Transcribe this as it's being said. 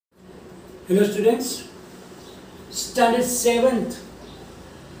Hello students, standard 7th,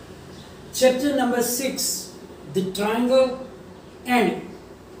 chapter number 6, the triangle and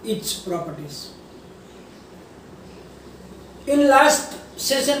its properties. In last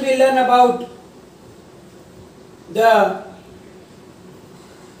session we learned about the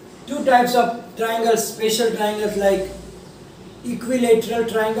two types of triangles, special triangles like equilateral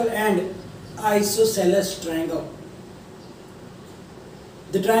triangle and isosceles triangle.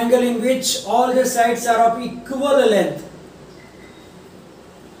 The triangle in which all the sides are of equal length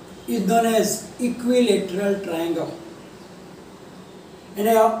is known as equilateral triangle.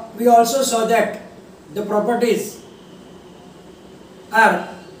 And we also saw that the properties are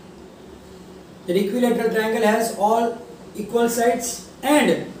that equilateral triangle has all equal sides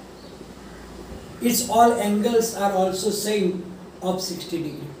and its all angles are also same of 60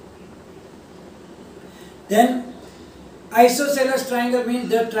 degree. Then isosceles triangle means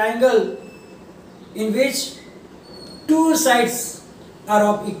the triangle in which two sides are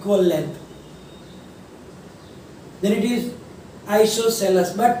of equal length. Then it is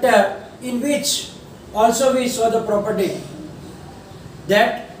isosceles, but in which also we saw the property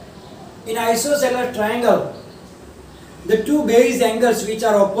that in isosceles triangle the two base angles which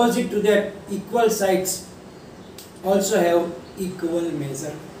are opposite to their equal sides also have equal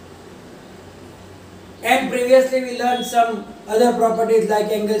measure. And previously we learned some other properties like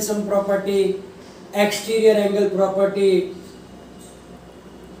angle sum property, exterior angle property.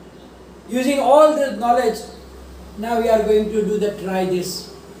 Using all this knowledge, now we are going to do the try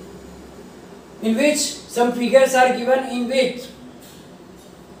this, in which some figures are given in which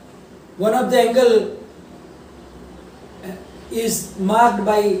one of the angle is marked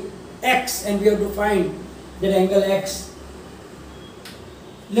by x and we have to find that angle x.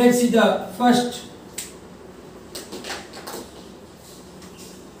 Let's see the first.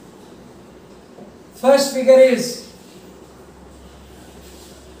 First figure is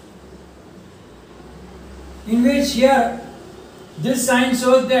in which here this sign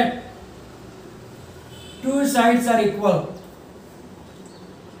shows that two sides are equal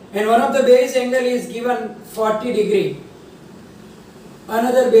and one of the base angle is given 40 degree.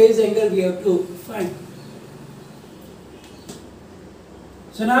 Another base angle we have to find.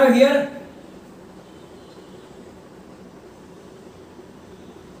 So now here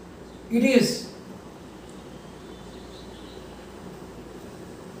it is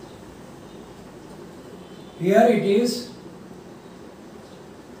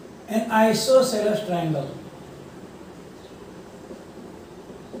an isosceles triangle.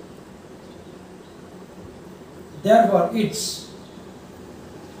 Therefore, its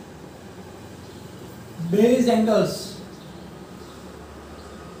base angles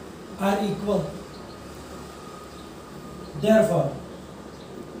are equal. Therefore,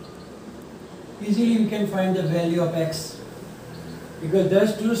 easily we can find the value of x because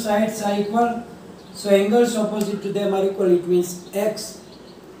those two sides are equal. So angles opposite to them are equal. It means x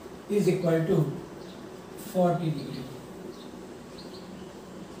is equal to 40 degree.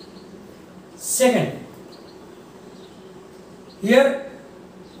 Second, here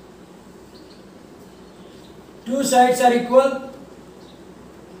two sides are equal.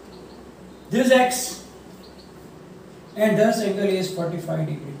 This x and thus angle is 45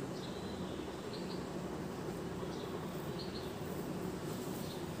 degree.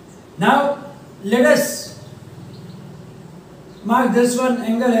 Now let us mark this one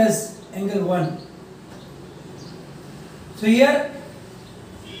angle as angle 1. So here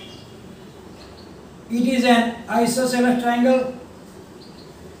it is an isosceles triangle.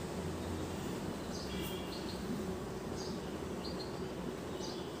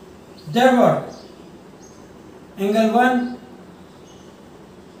 Therefore, angle 1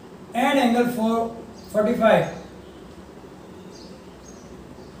 and angle 45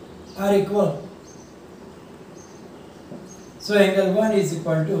 are equal. So angle 1 is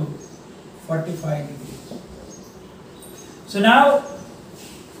equal to 45 degree. So now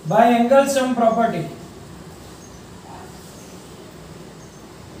by angle sum property,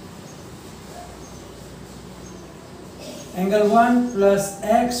 angle 1 plus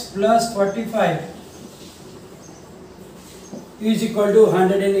x plus 45 is equal to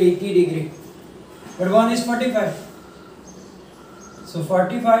 180 degree. But 1 is 45. So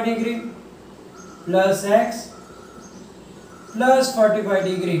 45 degree plus x plus 45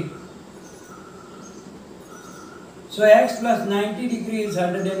 degree. So x plus 90 degree is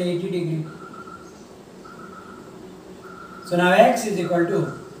 180 degree. So now x is equal to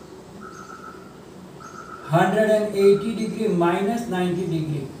 180 degree minus 90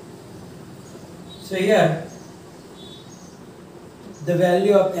 degree. So here the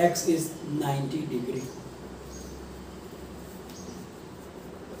value of x is 90 degree.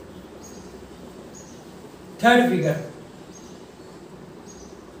 Third figure.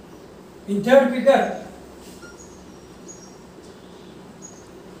 In third figure,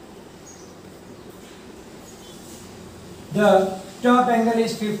 the top angle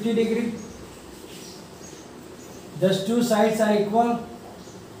is 50 degree. Thus two sides are equal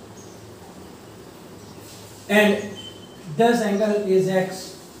and this angle is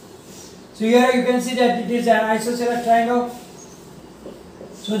x. So here you can see that it is an isosceles triangle.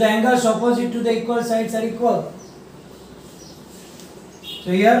 So the angles opposite to the equal sides are equal.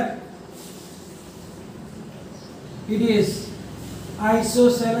 So here it is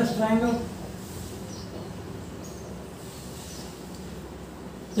isosceles triangle.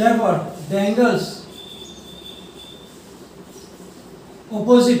 Therefore, the angles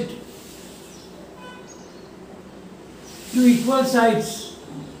opposite to equal sides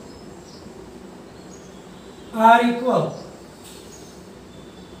are equal,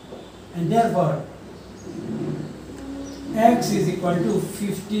 and therefore x is equal to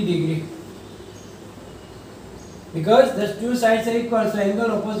 50 degree. Because the two sides are equal, so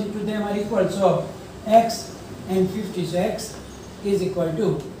angle opposite to them are equal. So x and 50, so x is equal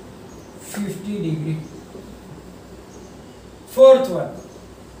to 50 degree. Fourth one.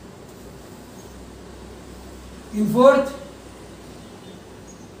 In fourth,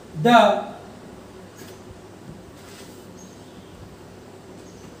 the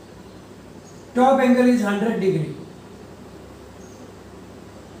top angle is 100 degree.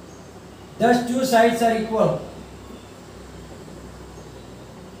 Thus two sides are equal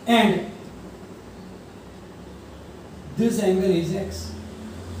and this angle is x.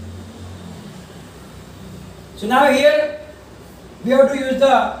 So now here we have to use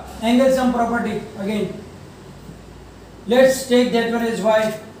the angle sum property again. Let's take that one as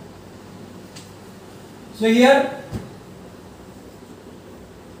y. So here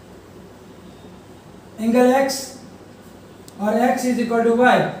angle x or x is equal to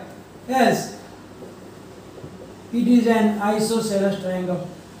y as it is an isosceles triangle.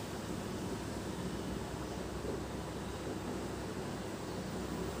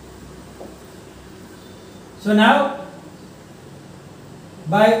 So now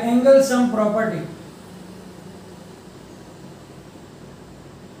by angle sum property,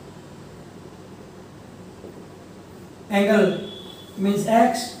 angle means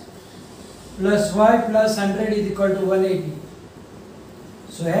x plus y plus 100 is equal to 180.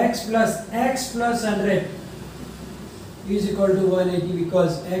 So x plus 100 is equal to 180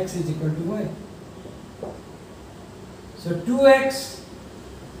 because x is equal to y. So 2x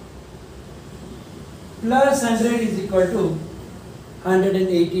plus 100 is equal to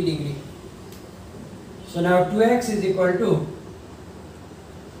 180 degree. So now 2x is equal to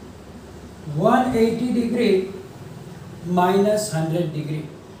 180 degree minus 100 degree.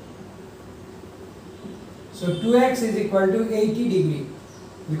 So 2x is equal to 80 degree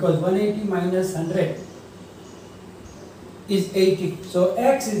because 180 minus 100 is 80. So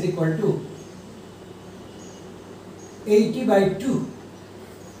x is equal to 80 by 2.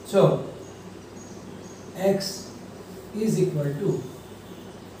 So x is equal to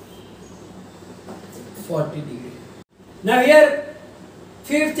 40 degree. Now here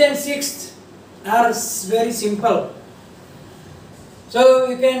 5th and 6th are very simple. So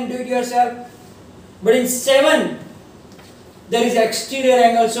you can do it yourself. But in 7 there is exterior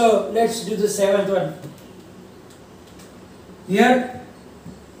angle. So let's do the 7th one. Here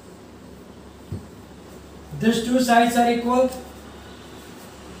these two sides are equal.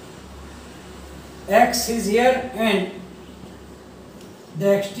 X is here and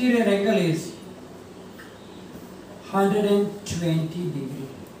the exterior angle is 120 degree.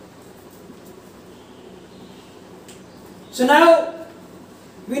 So now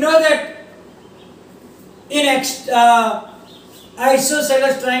we know that in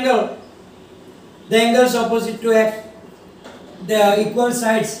isosceles triangle the angles opposite to the equal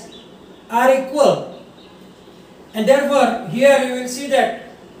sides are equal, and therefore here you will see that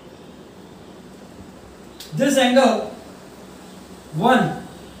this angle 1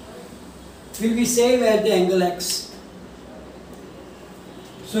 will be same as the angle x.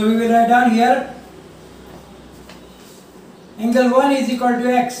 So we will write down here angle 1 is equal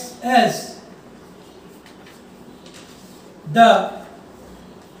to x as the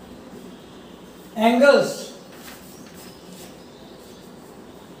angles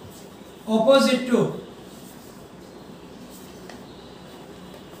opposite to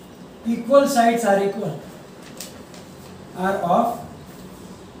equal sides are of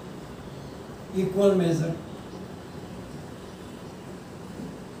equal measure.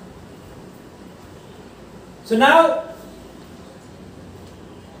 So now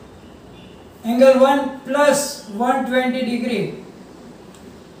angle 1 plus 120 degree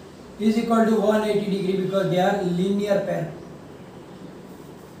is equal to 180 degree because they are linear pair.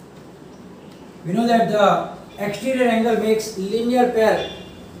 We know that the exterior angle makes linear pair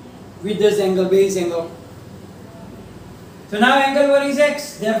with this angle, base angle. So now angle 1 is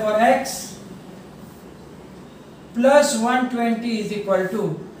x, therefore x plus 120 is equal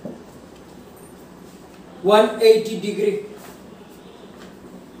to 180 degree,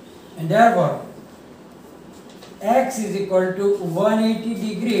 and therefore x is equal to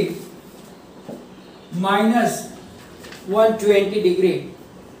 180 degree minus 120 degree.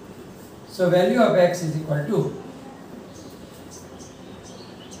 So value of x is equal to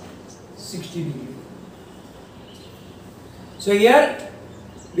 60 degree. So here,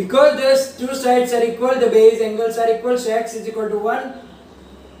 because these two sides are equal, the base angles are equal, so x is equal to 1.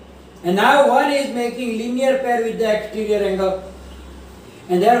 And now 1 is making linear pair with the exterior angle,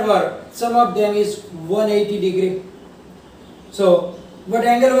 and therefore sum of them is 180 degree. So what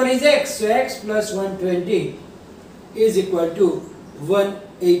angle 1 is x? So x plus 120 is equal to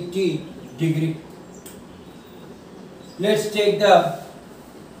 180 degree. Let's take the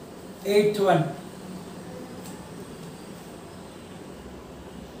 8th one.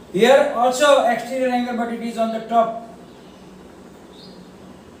 Here also exterior angle, but it is on the top.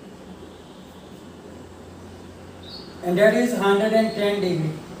 And that is 110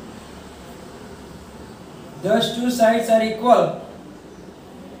 degree. Those two sides are equal,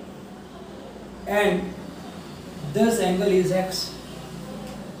 and this angle is x.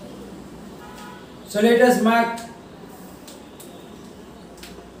 So let us mark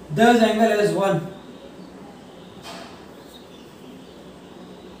this angle as 1.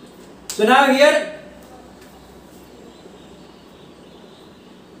 So now here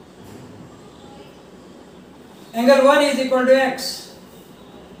angle 1 is equal to x,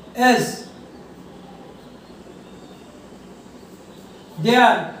 as they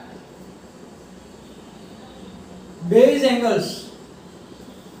are base angles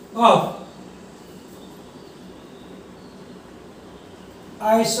of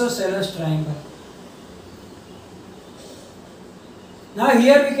isosceles triangle. Now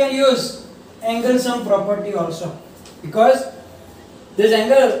here we can use angle sum property also, because this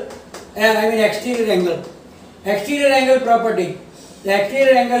angle, exterior angle property, the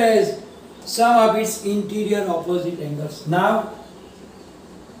exterior angle is sum of its interior opposite angles. Now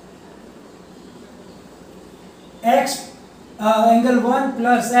angle 1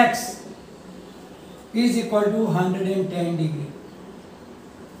 plus x is equal to 110 degree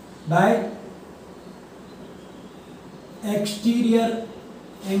by exterior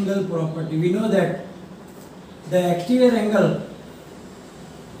angle property. We know that the exterior angle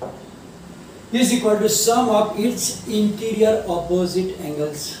is equal to sum of its interior opposite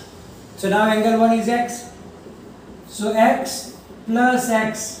angles. So now angle 1 is x. So x plus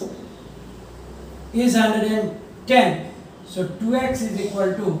x is 110. So 2x is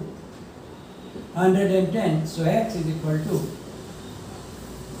equal to 110. So x is equal to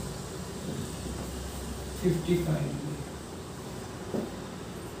 55.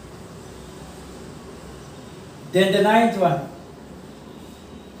 Then the 9th one.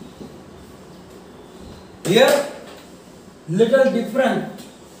 Here, little different.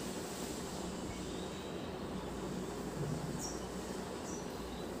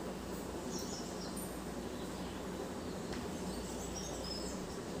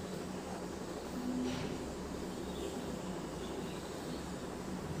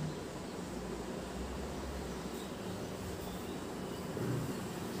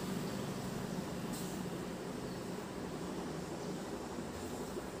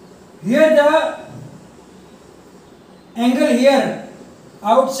 Here the angle here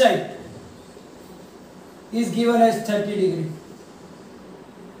outside is given as 30 degree,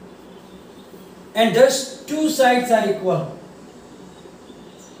 and thus two sides are equal,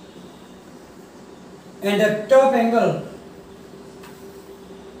 and the top angle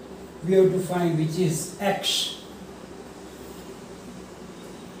we have to find, which is x.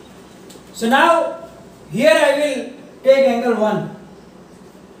 So now here I will take angle 1.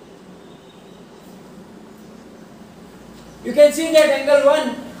 You can see that angle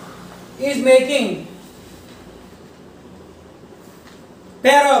 1 is making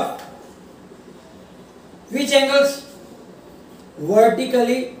pair of which angles?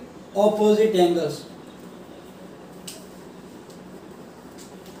 Vertically opposite angles.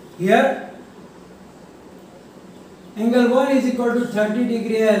 Here angle 1 is equal to 30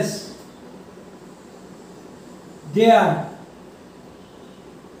 degree as they are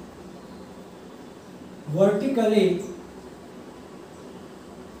vertically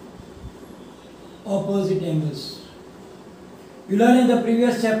opposite angles. You learned in the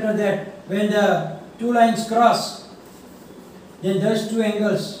previous chapter that when the two lines cross, then those two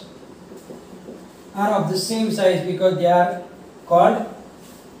angles are of the same size because they are called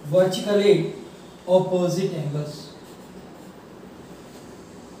vertically opposite angles.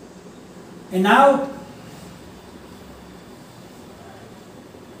 And now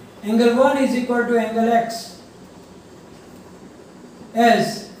angle 1 is equal to angle x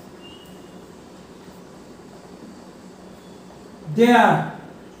as they are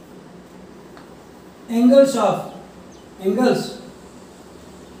angles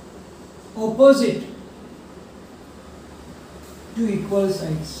opposite to equal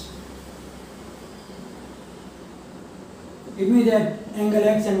sides. It means that angle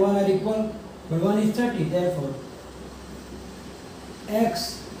x and 1 are equal, but 1 is 30, therefore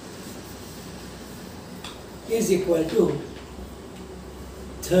x is equal to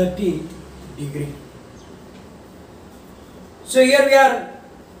 30 degree. So here we are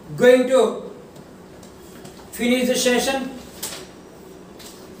going to finish the session,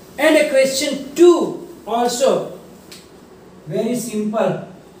 and a question 2 also very simple.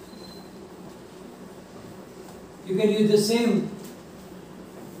 You can use the same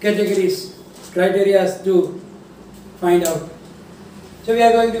categories, criteria to find out. So we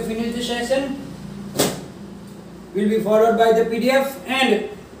are going to finish the session. Will be followed by the PDF and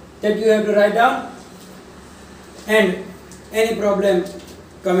that you have to write down, and any problem,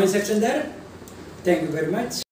 comment section there. Thank you very much.